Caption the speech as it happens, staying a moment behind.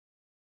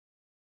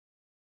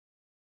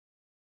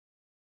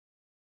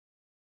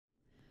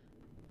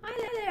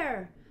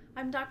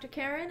I'm Dr.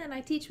 Karen and I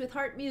teach with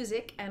Heart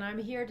Music, and I'm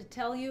here to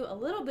tell you a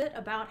little bit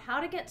about how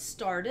to get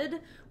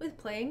started with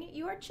playing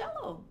your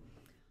cello.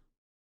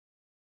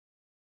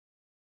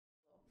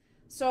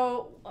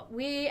 So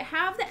we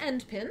have the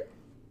end pin,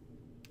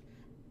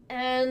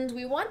 and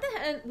we want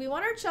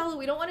our cello,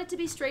 we don't want it to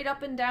be straight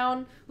up and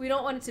down. We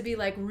don't want it to be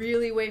like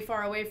really way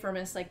far away from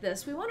us like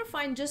this. We want to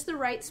find just the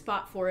right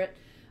spot for it.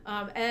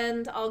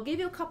 And I'll give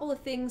you a couple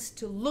of things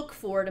to look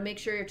for to make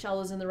sure your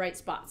cello is in the right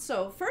spot.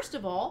 So first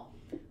of all,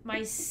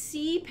 my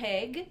C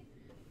peg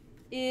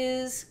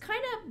is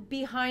kind of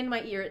behind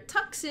my ear. It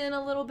tucks in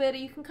a little bit.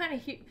 You can kind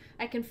of hear,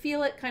 I can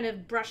feel it kind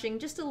of brushing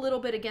just a little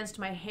bit against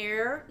my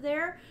hair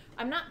there.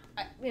 I'm not,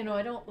 I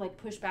don't like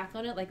push back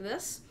on it like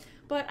this,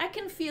 but I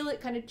can feel it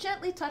kind of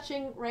gently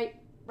touching right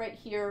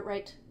here,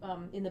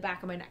 in the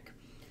back of my neck.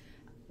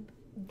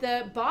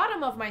 The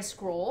bottom of my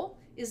scroll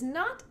is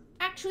not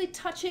actually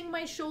touching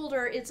my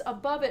shoulder. It's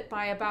above it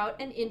by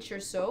about an inch or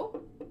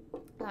so.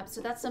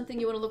 So that's something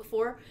you want to look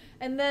for.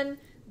 And then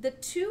the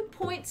 2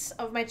 points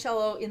of my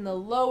cello in the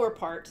lower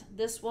part,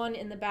 this one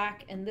in the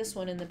back and this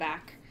one in the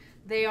back,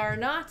 they are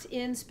not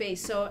in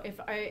space. So if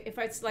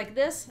it's like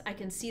this, I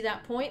can see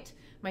that point.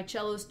 My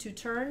cello is two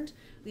turned.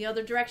 The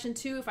other direction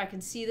too, if I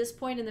can see this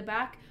point in the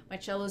back, my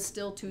cello is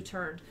still two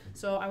turned.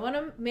 So I want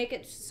to make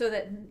it so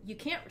that you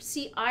can't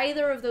see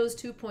either of those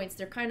 2 points.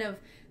 They're kind of,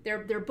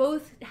 they're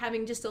both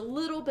having just a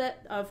little bit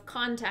of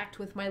contact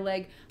with my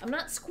leg. I'm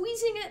not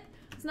squeezing it.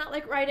 It's not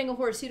like riding a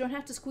horse. You don't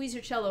have to squeeze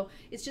your cello.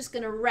 It's just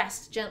going to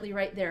rest gently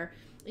right there.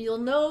 You'll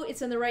know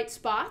it's in the right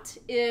spot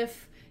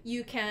if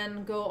you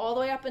can go all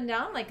the way up and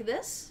down like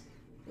this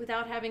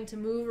without having to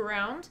move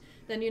around.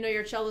 Then you know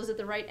your cello is at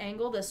the right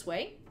angle this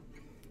way.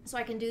 So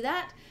I can do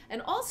that.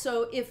 And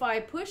also, if I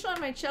push on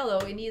my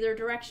cello in either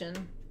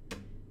direction,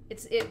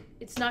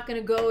 it's not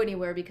going to go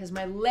anywhere because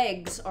my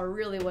legs are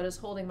really what is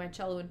holding my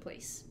cello in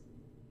place.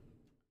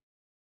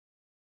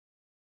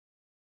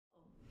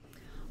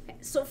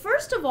 So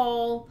first of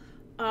all,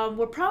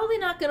 we're probably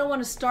not going to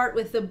want to start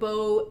with the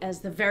bow as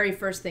the very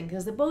first thing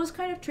because the bow is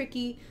kind of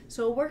tricky.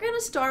 So we're going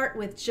to start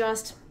with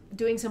just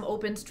doing some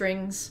open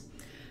strings.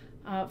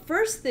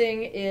 First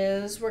thing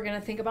is we're going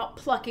to think about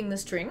plucking the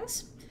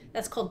strings.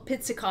 That's called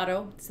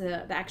pizzicato. It's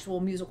the actual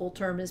musical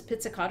term is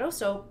pizzicato.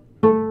 So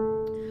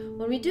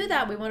when we do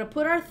that, we want to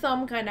put our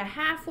thumb kind of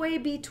halfway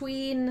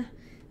between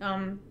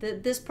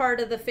this part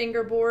of the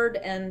fingerboard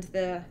and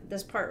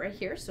this part right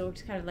here. So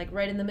it's kind of like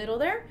right in the middle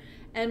there.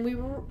 And we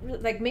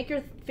like make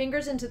your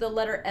fingers into the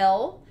letter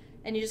L,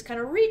 and you just kind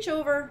of reach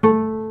over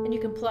and you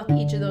can pluck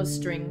each of those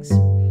strings.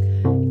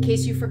 In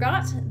case you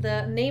forgot,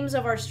 the names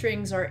of our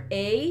strings are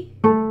A,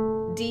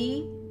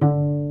 D,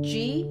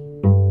 G,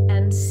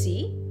 and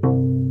C.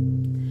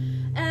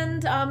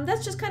 And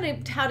that's just kind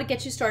of how to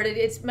get you started.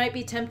 It might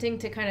be tempting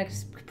to kind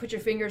of put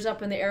your fingers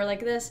up in the air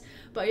like this,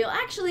 but you'll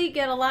actually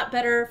get a lot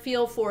better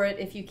feel for it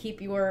if you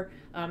keep your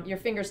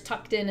fingers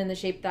tucked in the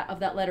shape of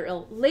that letter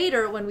L.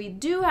 Later, when we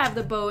do have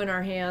the bow in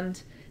our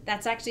hand,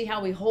 that's actually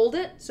how we hold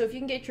it. So if you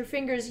can get your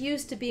fingers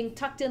used to being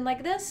tucked in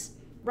like this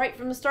right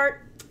from the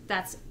start,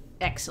 that's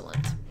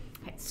excellent.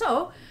 Okay,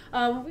 so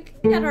we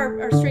can get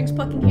our strings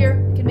plucking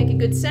here. We can make a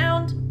good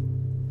sound.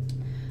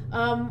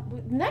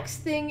 Next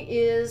thing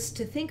is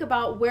to think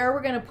about where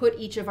we're going to put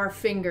each of our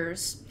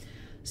fingers.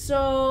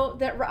 So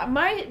that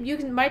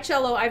my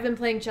cello, I've been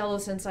playing cello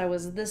since I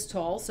was this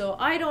tall, so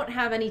I don't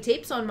have any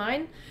tapes on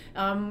mine.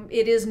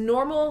 It is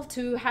normal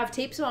to have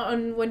tapes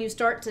on when you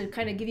start to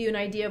kind of give you an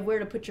idea of where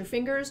to put your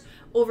fingers.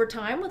 Over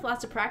time, with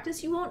lots of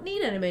practice, you won't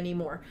need them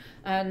anymore.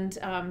 And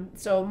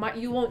so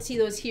you won't see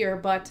those here,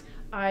 but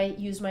I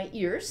use my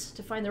ears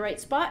to find the right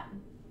spot.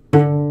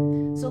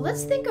 So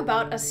let's think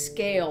about a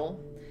scale.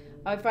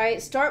 If I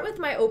start with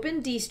my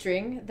open D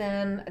string,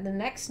 then the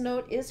next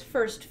note is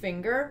first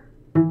finger.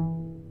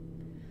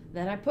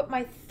 Then I put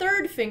my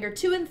third finger.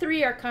 2 and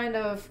 3 are kind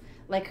of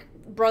like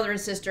brother and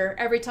sister.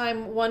 Every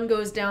time one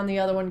goes down, the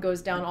other one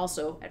goes down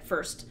also at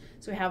first.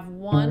 So we have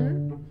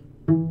 1,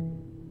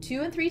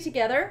 2, and 3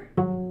 together,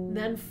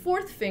 then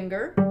fourth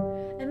finger,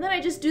 and then I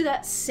just do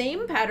that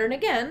same pattern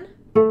again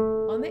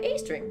on the A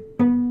string.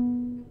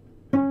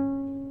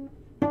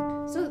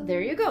 So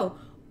there you go.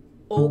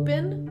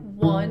 Open,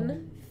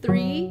 1,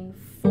 3,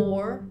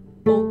 4,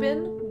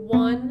 open,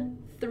 1,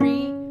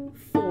 3,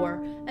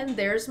 4, and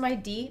there's my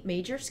D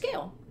major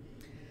scale.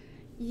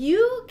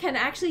 You can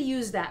actually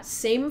use that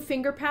same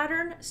finger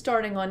pattern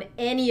starting on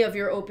any of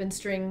your open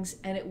strings,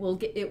 and it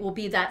will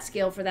be that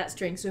scale for that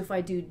string. So if I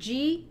do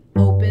G,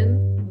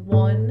 open,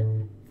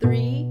 1,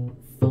 3,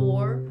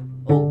 4,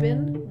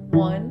 open,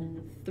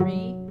 1,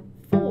 3,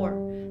 4,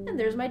 and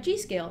there's my G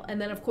scale.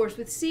 And then of course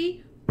with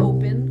C,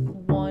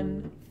 open,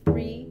 1,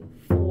 3,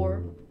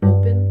 4,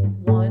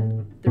 open,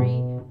 1,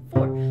 3,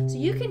 4. So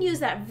you can use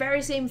that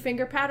very same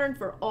finger pattern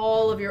for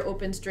all of your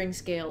open string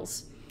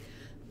scales.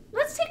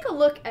 Let's take a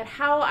look at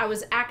how I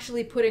was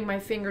actually putting my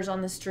fingers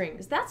on the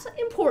strings. That's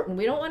important.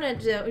 We don't want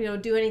to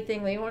do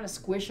anything. We don't want to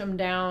squish them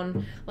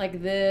down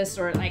like this,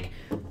 or like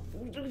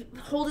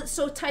hold it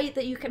so tight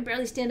that you can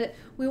barely stand it.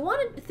 We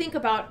want to think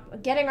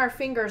about getting our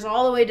fingers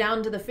all the way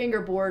down to the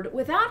fingerboard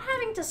without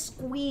having to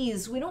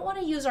squeeze. We don't want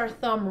to use our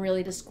thumb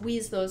really to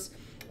squeeze those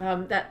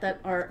that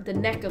are the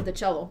neck of the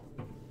cello.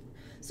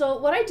 So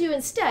what I do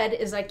instead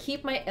is I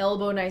keep my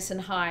elbow nice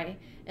and high,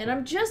 and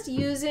I'm just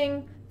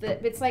using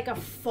it's like a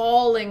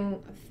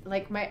falling,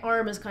 like my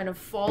arm is kind of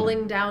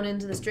falling down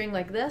into the string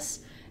like this.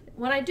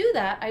 When I do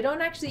that, I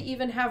don't actually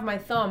even have my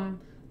thumb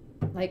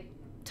like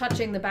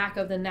touching the back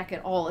of the neck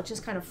at all. It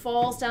just kind of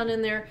falls down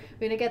in there.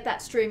 We're gonna get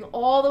that string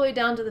all the way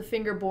down to the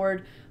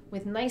fingerboard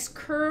with nice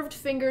curved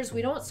fingers.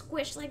 We don't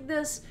squish like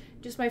this,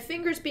 just my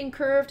fingers being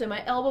curved and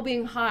my elbow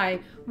being high.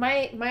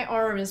 My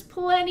arm is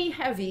plenty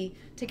heavy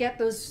to get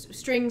those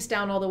strings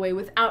down all the way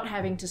without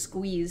having to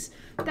squeeze.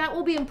 That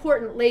will be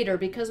important later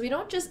because we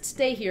don't just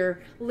stay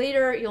here.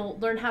 Later you'll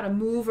learn how to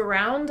move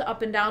around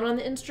up and down on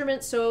the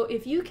instrument. So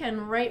if you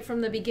can right from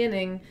the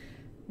beginning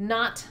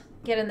not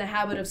get in the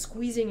habit of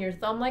squeezing your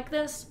thumb like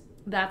this,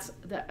 that's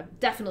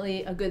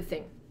definitely a good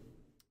thing.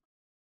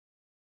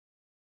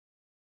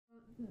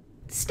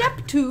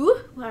 Step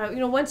 2,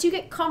 once you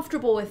get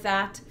comfortable with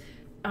that,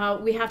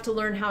 we have to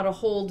learn how to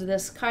hold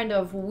this kind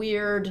of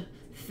weird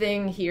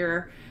thing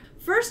here.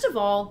 First of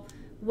all,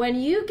 when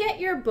you get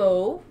your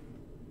bow,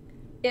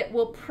 it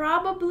will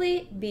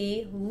probably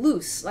be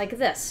loose like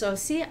this. So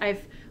see,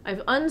 I've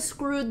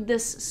unscrewed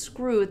this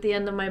screw at the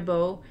end of my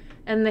bow,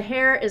 and the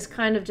hair is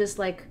kind of just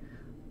like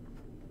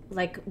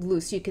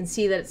loose. You can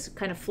see that it's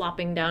kind of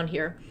flopping down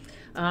here.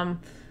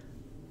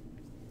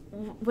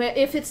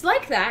 If it's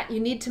like that, you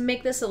need to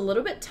make this a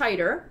little bit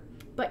tighter,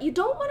 but you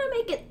don't want to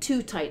make it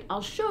too tight.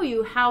 I'll show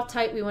you how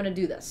tight we want to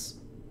do this.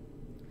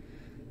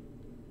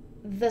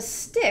 The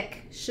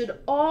stick should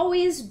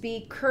always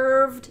be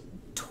curved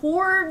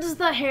towards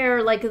the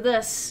hair like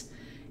this.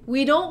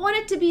 We don't want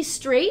it to be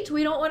straight.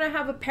 We don't want to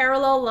have a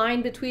parallel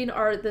line between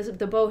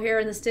the bow hair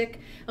and the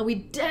stick. And we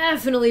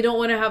definitely don't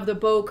want to have the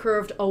bow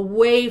curved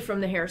away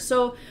from the hair.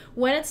 So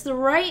when it's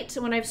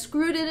when I've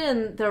screwed it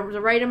in the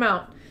right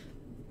amount,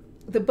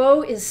 the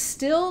bow is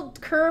still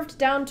curved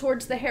down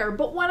towards the hair,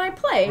 but when I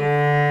play,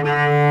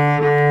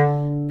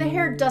 the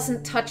hair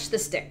doesn't touch the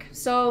stick.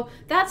 So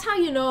that's how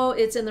you know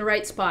it's in the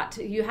right spot.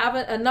 You have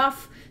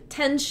enough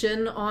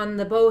tension on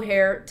the bow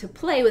hair to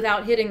play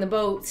without hitting the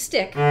bow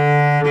stick,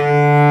 but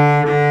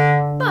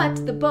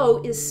the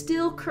bow is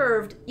still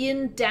curved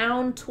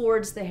down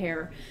towards the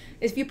hair.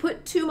 If you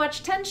put too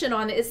much tension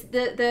on it,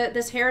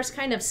 this hair is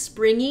kind of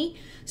springy,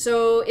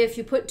 so if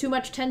you put too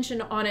much tension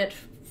on it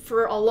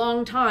for a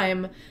long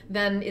time,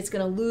 then it's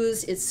going to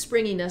lose its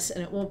springiness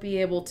and it won't be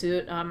able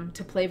to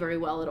play very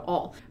well at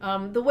all.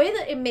 The way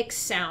that it makes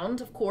sound,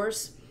 of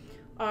course,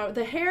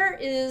 the hair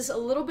is a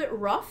little bit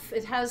rough.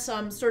 It has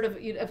sort of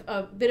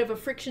a bit of a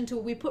friction to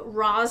it. We put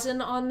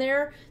rosin on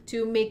there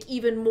to make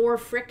even more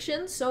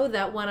friction so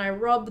that when I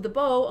rub the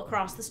bow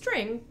across the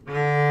string,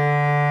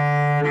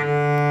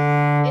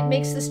 it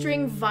makes the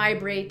string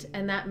vibrate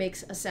and that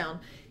makes a sound.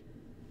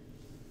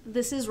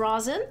 This is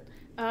rosin.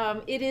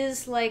 It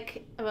is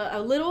like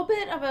a little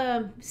bit of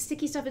a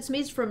sticky stuff. It's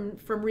made from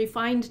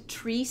refined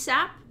tree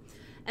sap.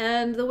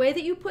 And the way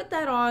that you put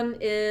that on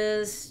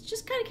is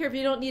just kind of careful.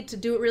 You don't need to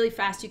do it really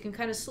fast. You can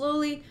kind of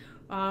slowly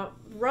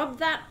rub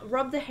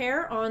the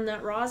hair on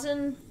that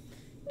rosin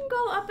and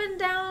go up and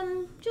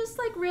down just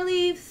like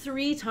really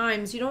 3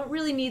 times. You don't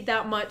really need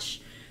that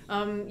much.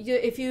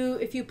 If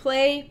you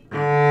play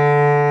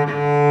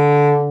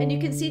and you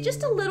can see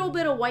just a little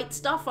bit of white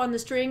stuff on the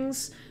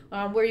strings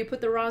where you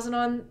put the rosin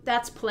on,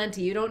 that's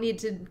plenty. You don't need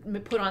to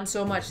put on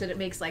so much that it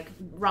makes like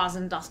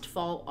rosin dust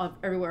fall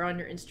everywhere on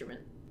your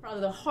instrument.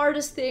 Probably the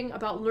hardest thing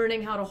about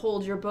learning how to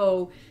hold your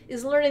bow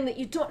is learning that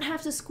you don't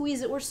have to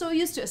squeeze it. We're so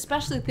used to,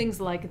 especially things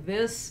like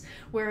this,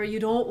 where you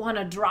don't want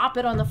to drop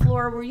it on the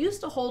floor. We're used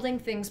to holding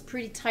things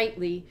pretty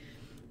tightly.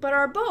 But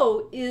our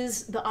bow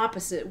is the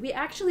opposite. We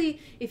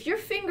actually, if your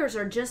fingers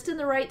are just in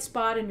the right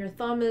spot and your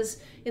thumb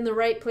is in the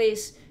right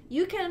place,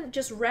 you can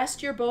just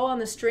rest your bow on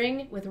the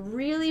string with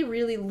really,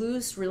 really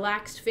loose,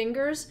 relaxed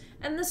fingers,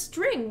 and the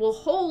string will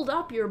hold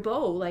up your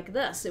bow like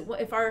this.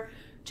 If our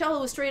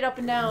cello was straight up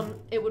and down,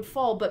 it would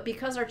fall, but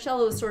because our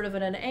cello is sort of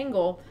at an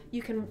angle,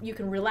 you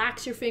can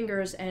relax your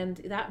fingers and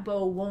that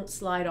bow won't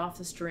slide off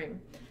the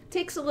string. It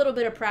takes a little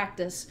bit of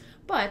practice,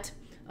 but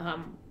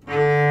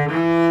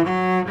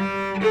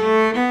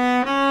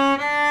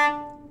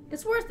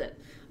it's worth it.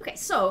 Okay,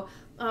 so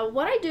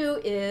what I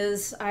do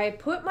is I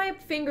put my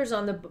fingers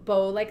on the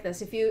bow like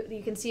this. If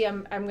you can see,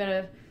 I'm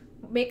gonna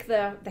make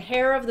the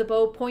hair of the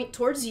bow point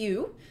towards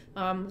you,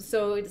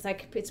 so it's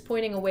like it's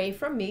pointing away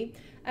from me.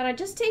 And I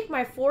just take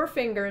my 4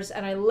 fingers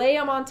and I lay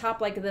them on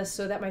top like this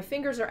so that my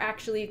fingers are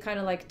actually kind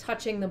of like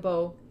touching the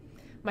bow.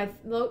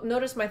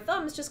 Notice my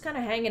thumb is just kind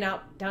of hanging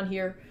out down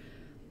here.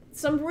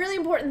 Some really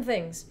important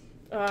things,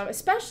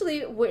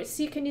 especially,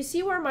 can you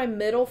see where my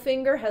middle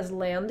finger has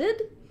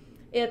landed?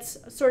 It's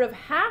sort of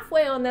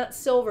halfway on that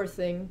silver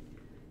thing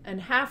and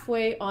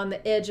halfway on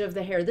the edge of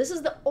the hair. This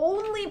is the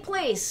only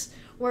place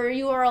where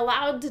you are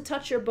allowed to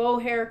touch your bow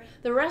hair.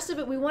 The rest of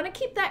it, we want to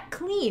keep that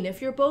clean.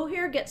 If your bow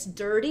hair gets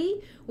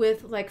dirty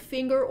with like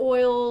finger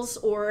oils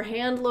or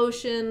hand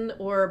lotion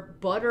or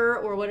butter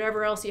or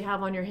whatever else you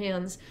have on your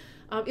hands,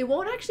 it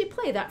won't actually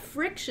play. That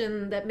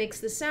friction that makes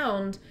the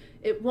sound,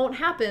 it won't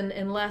happen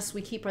unless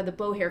we keep the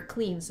bow hair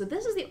clean. So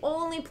this is the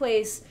only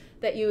place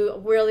that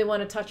you really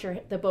want to touch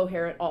the bow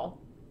hair at all.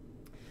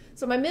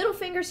 So my middle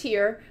finger's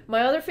here. My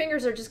other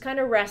fingers are just kind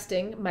of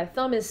resting. My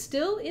thumb is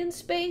still in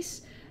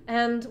space.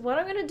 And what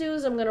I'm going to do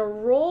is I'm going to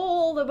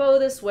roll the bow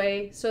this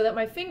way so that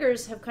my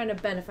fingers have kind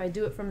of bent. If I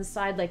do it from the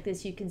side like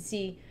this, you can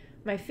see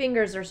my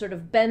fingers are sort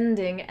of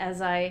bending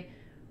as I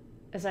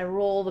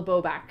roll the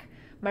bow back.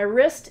 My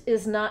wrist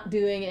is not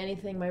doing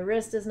anything. My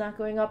wrist is not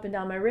going up and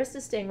down. My wrist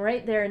is staying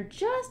right there, and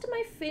just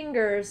my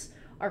fingers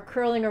are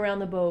curling around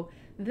the bow.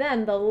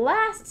 Then the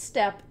last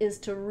step is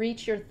to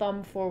reach your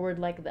thumb forward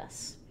like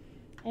this.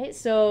 Okay,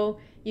 so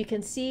you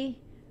can see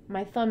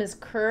my thumb is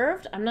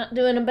curved. I'm not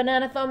doing a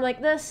banana thumb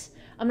like this.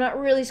 I'm not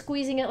really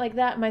squeezing it like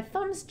that. My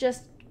thumb's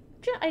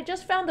I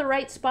just found the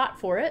right spot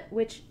for it,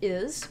 which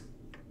is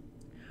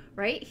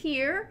right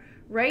here,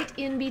 right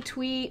in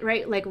between,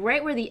 right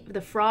where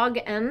the frog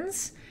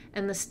ends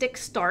and the stick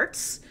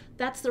starts.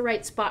 That's the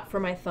right spot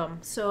for my thumb.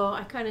 So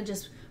I kind of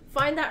just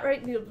find that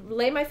right,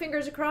 lay my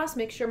fingers across,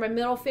 make sure my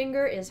middle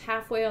finger is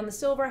halfway on the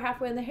silver,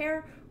 halfway in the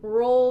hair,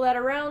 roll that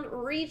around,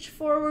 reach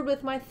forward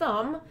with my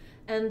thumb,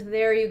 and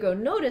there you go.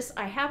 Notice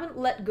I haven't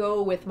let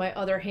go with my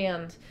other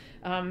hand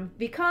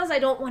because I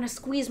don't want to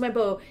squeeze my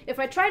bow. If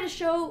I try to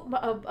show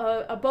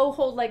a bow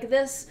hold like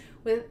this,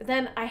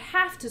 then I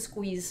have to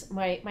squeeze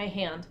my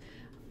hand.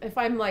 If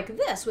I'm like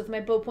this with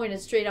my bow pointed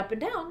straight up and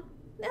down,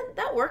 then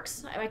that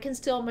works.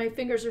 My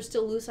fingers are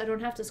still loose. I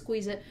don't have to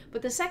squeeze it.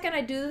 But the second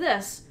I do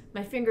this,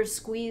 my fingers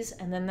squeeze,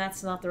 and then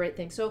that's not the right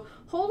thing. So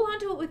hold on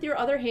to it with your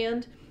other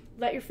hand.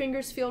 Let your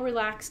fingers feel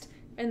relaxed,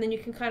 and then you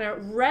can kind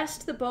of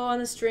rest the bow on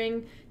the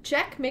string.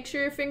 Check, make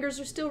sure your fingers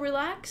are still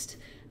relaxed,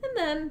 and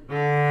then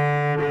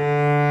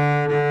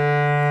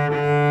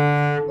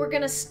we're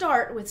gonna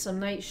start with some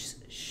nice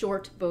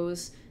short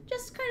bows.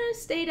 Just kind of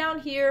stay down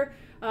here.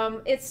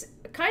 It's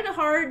kind of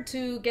hard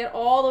to get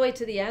all the way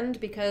to the end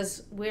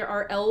because where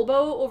our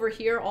elbow over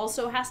here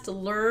also has to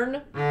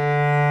learn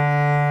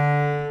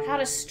how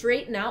to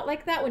straighten out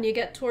like that when you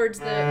get towards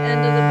the end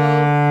of the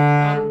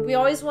bow. We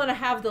always want to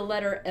have the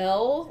letter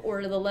L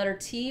or the letter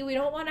T. We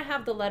don't want to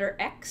have the letter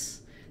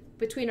X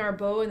between our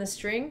bow and the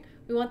string.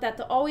 We want that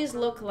to always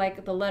look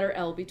like the letter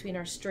L between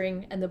our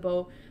string and the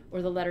bow,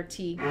 or the letter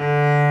T.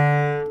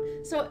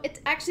 So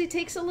it actually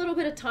takes a little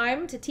bit of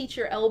time to teach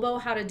your elbow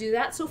how to do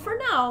that. So for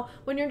now,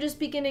 when you're just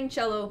beginning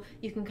cello,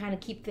 you can kind of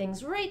keep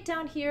things right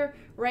down here,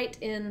 right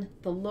in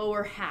the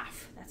lower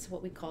half. That's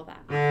what we call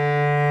that.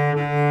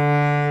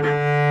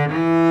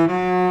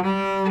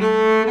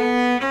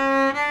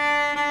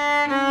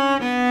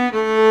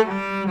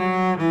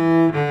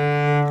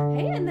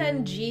 Okay, and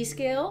then G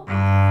scale.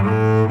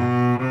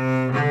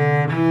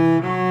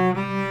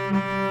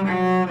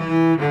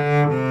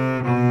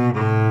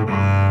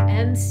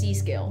 And C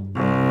scale.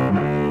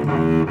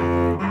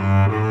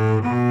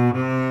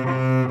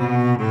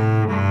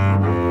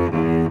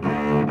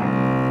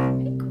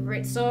 Okay,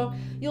 great. So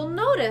you'll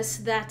notice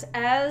that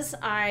as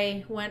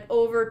I went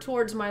over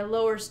towards my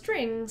lower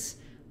strings,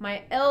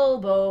 my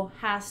elbow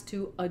has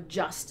to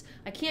adjust.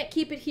 I can't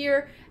keep it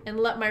here and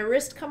let my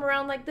wrist come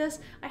around like this.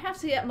 I have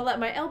to let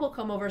my elbow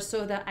come over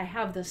so that I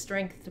have the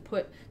strength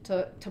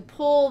to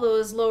pull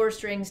those lower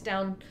strings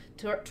down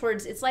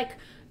towards. It's like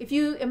if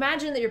you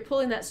imagine that you're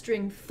pulling that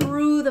string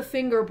through the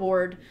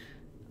fingerboard.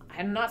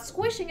 I'm not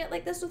squishing it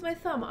like this with my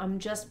thumb. I'm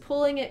just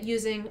pulling it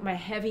using my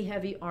heavy,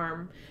 heavy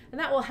arm. And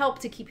that will help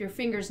to keep your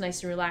fingers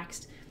nice and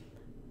relaxed.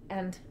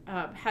 And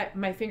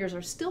my fingers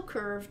are still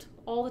curved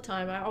all the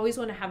time. I always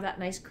want to have that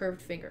nice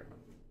curved finger.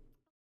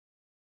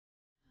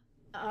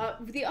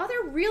 The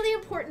other really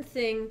important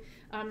thing,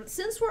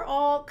 since we're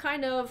all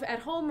kind of at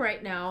home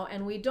right now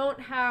and we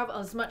don't have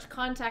as much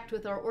contact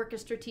with our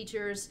orchestra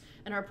teachers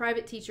and our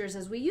private teachers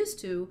as we used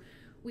to,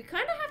 we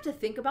kind of have to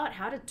think about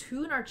how to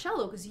tune our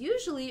cello, because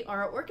usually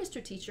our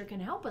orchestra teacher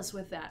can help us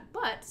with that.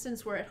 But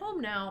since we're at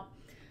home now,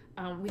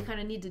 we kind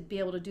of need to be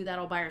able to do that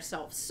all by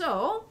ourselves.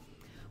 So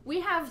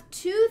we have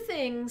two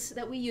things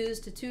that we use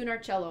to tune our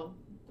cello.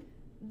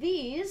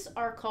 These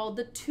are called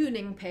the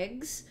tuning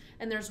pegs,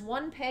 and there's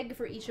one peg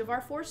for each of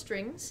our 4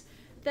 strings.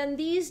 Then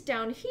these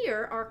down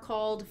here are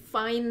called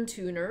fine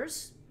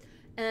tuners,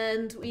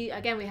 and we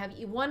have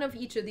one of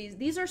each of these.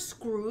 These are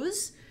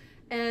screws,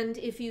 and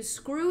if you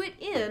screw it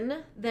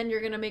in, then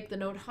you're going to make the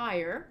note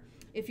higher.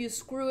 If you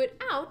screw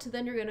it out,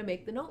 then you're going to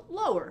make the note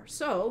lower.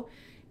 So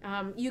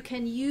you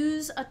can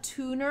use a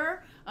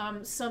tuner.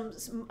 Some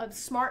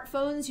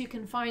smartphones, you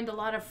can find a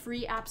lot of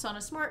free apps on a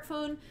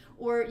smartphone,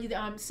 or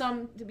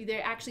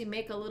they actually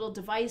make a little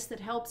device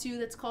that helps you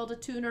that's called a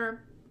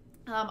tuner.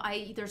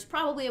 There's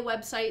probably a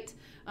website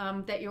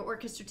that your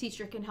orchestra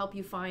teacher can help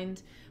you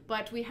find,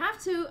 but we have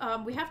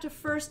to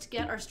first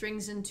get our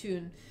strings in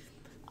tune.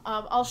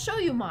 I'll show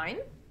you mine,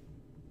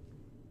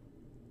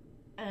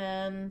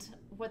 And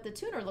what the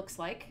tuner looks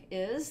like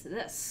is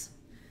this.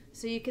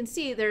 So you can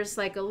see there's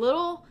like a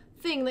little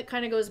thing that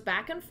kind of goes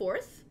back and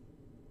forth.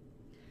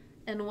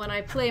 And when I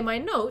play my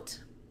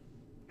note,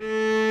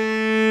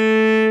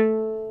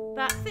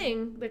 that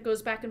thing that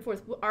goes back and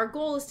forth, our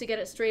goal is to get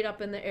it straight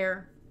up in the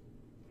air.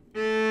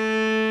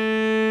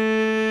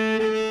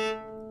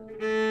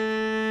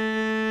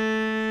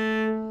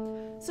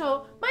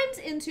 So mine's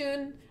in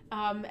tune,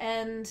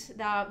 and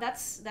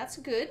that's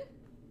good.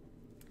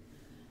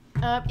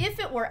 If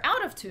it were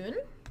out of tune,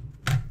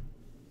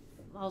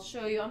 I'll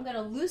show you. I'm going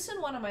to loosen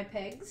one of my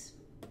pegs.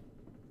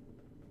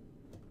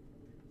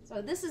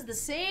 So this is the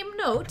same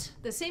note,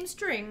 the same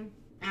string,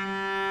 but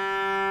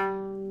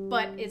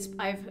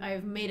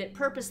I've made it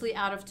purposely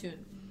out of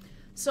tune.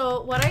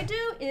 So what I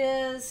do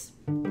is,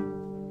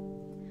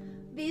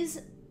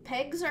 these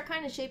pegs are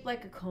kind of shaped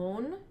like a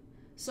cone.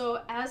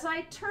 So as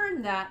I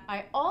turn that,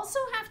 I also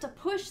have to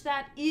push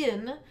that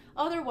in.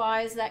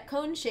 Otherwise, that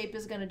cone shape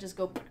is going to just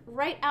go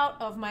right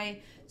out of my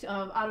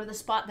out of the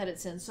spot that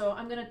it's in. So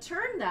I'm going to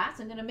turn that.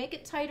 I'm going to make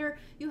it tighter.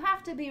 You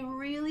have to be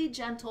really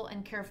gentle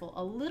and careful.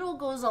 A little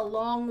goes a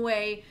long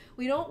way.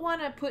 We don't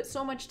want to put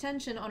so much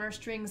tension on our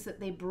strings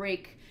that they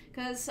break,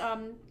 because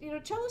you know,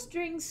 cello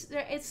strings,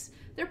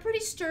 they're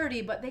pretty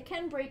sturdy, but they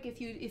can break if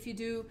you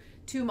do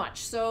too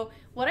much. So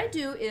what I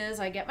do is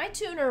I get my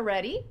tuner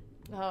ready.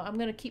 I'm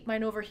going to keep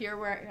mine over here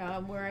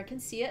where I can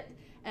see it,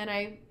 and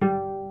I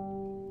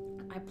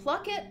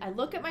pluck it, I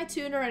look at my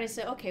tuner, and I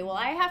say, okay, well,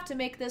 I have to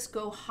make this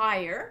go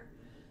higher,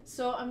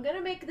 so I'm going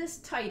to make this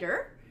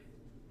tighter,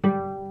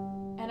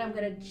 and I'm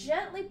going to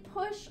gently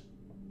push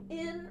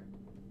in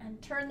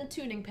and turn the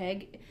tuning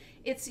peg.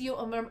 It's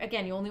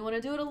again, you only want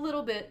to do it a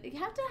little bit. You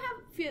have to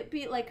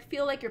feel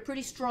like you're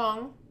pretty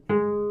strong.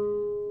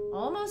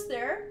 Almost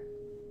there.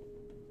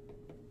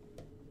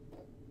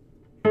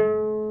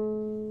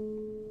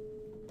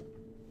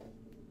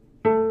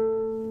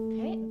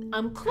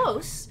 I'm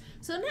close.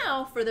 So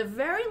now for the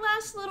very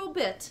last little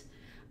bit,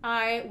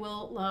 I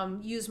will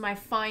use my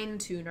fine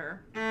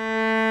tuner.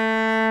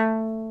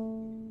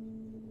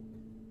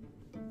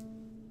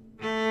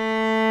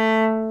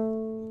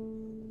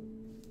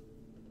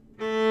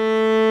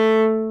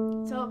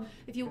 So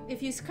if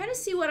you kind of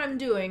see what I'm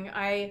doing,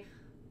 I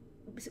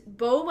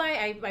bow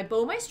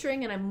my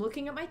string and I'm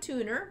looking at my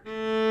tuner.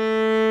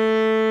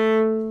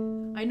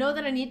 I know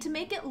that I need to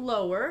make it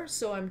lower,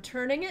 so I'm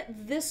turning it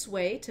this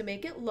way to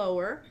make it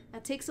lower.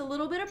 That takes a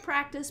little bit of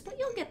practice, but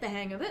you'll get the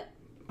hang of it.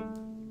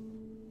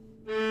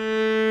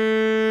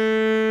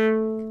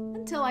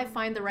 Until I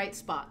find the right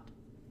spot.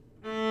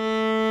 Okay.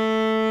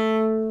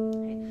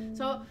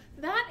 So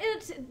that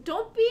is,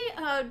 don't be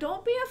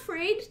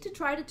afraid to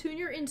try to tune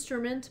your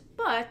instrument,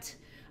 but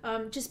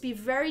just be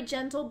very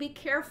gentle, be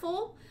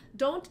careful.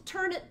 Don't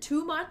turn it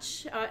too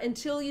much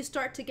until you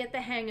start to get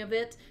the hang of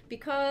it,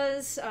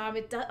 because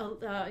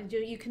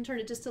you can turn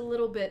it just a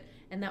little bit,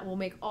 and that will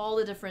make all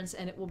the difference,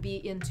 and it will be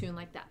in tune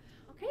like that.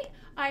 Okay,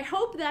 I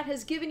hope that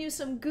has given you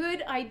some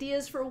good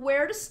ideas for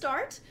where to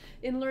start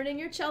in learning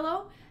your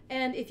cello.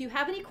 And if you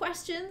have any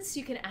questions,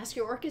 you can ask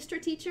your orchestra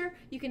teacher,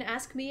 you can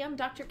ask me, I'm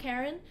Dr.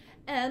 Karen,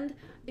 and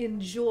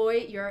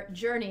enjoy your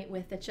journey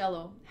with the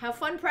cello. Have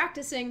fun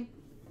practicing.